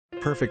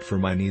Perfect for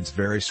my needs.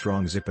 Very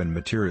strong zip and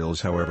materials,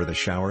 however the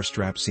shower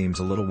strap seems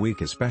a little weak,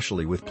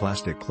 especially with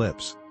plastic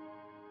clips.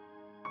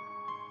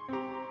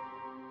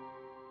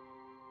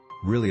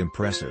 Really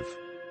impressive.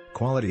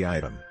 Quality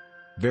item.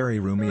 Very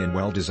roomy and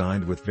well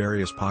designed with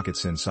various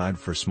pockets inside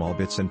for small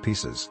bits and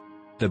pieces.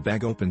 The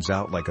bag opens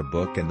out like a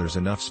book and there's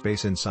enough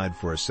space inside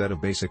for a set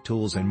of basic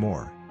tools and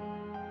more.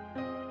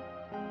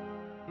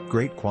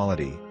 Great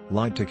quality,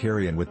 light to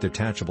carry and with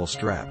detachable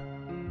strap.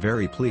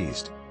 Very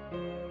pleased.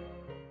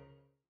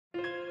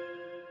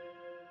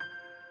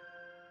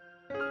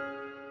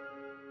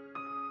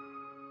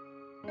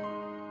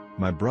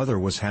 My brother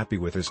was happy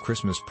with his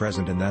Christmas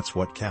present, and that's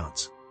what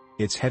counts.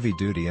 It's heavy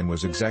duty and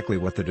was exactly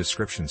what the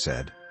description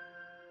said.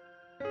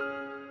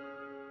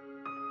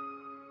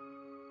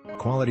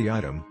 Quality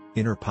item,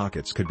 inner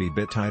pockets could be a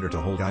bit tighter to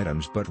hold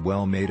items, but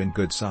well made and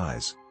good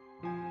size.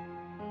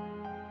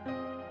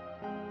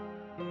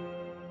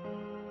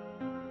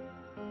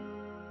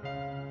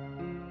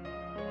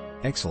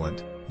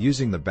 Excellent,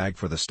 using the bag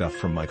for the stuff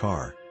from my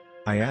car.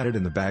 I added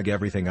in the bag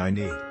everything I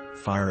need: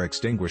 fire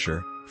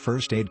extinguisher,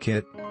 first aid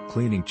kit,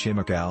 cleaning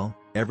chemical,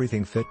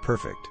 everything fit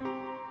perfect.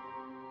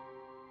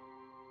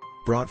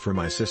 Brought for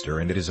my sister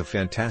and it is a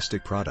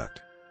fantastic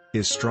product.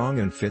 Is strong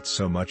and fits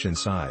so much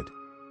inside.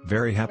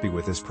 Very happy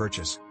with this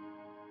purchase.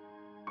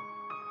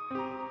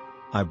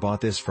 I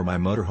bought this for my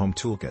motorhome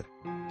toolkit.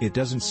 It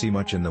doesn't see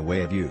much in the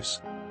way of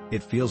use.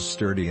 It feels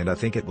sturdy and I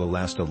think it will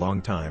last a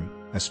long time,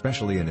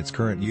 especially in its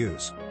current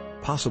use.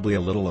 Possibly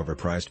a little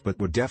overpriced, but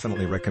would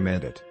definitely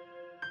recommend it.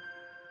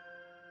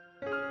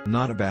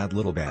 Not a bad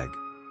little bag.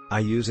 I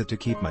use it to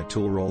keep my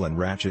tool roll and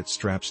ratchet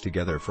straps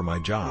together for my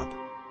job.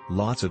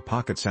 Lots of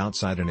pockets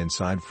outside and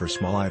inside for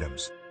small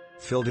items.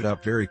 Filled it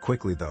up very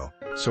quickly though,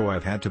 so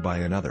I've had to buy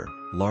another,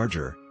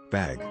 larger,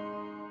 bag.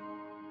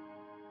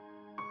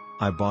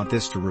 I bought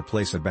this to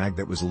replace a bag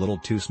that was a little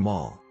too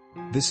small.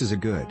 This is a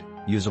good,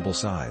 usable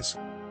size.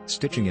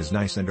 Stitching is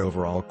nice and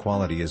overall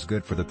quality is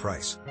good for the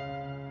price.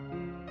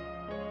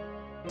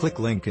 Click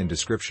link in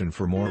description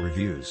for more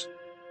reviews.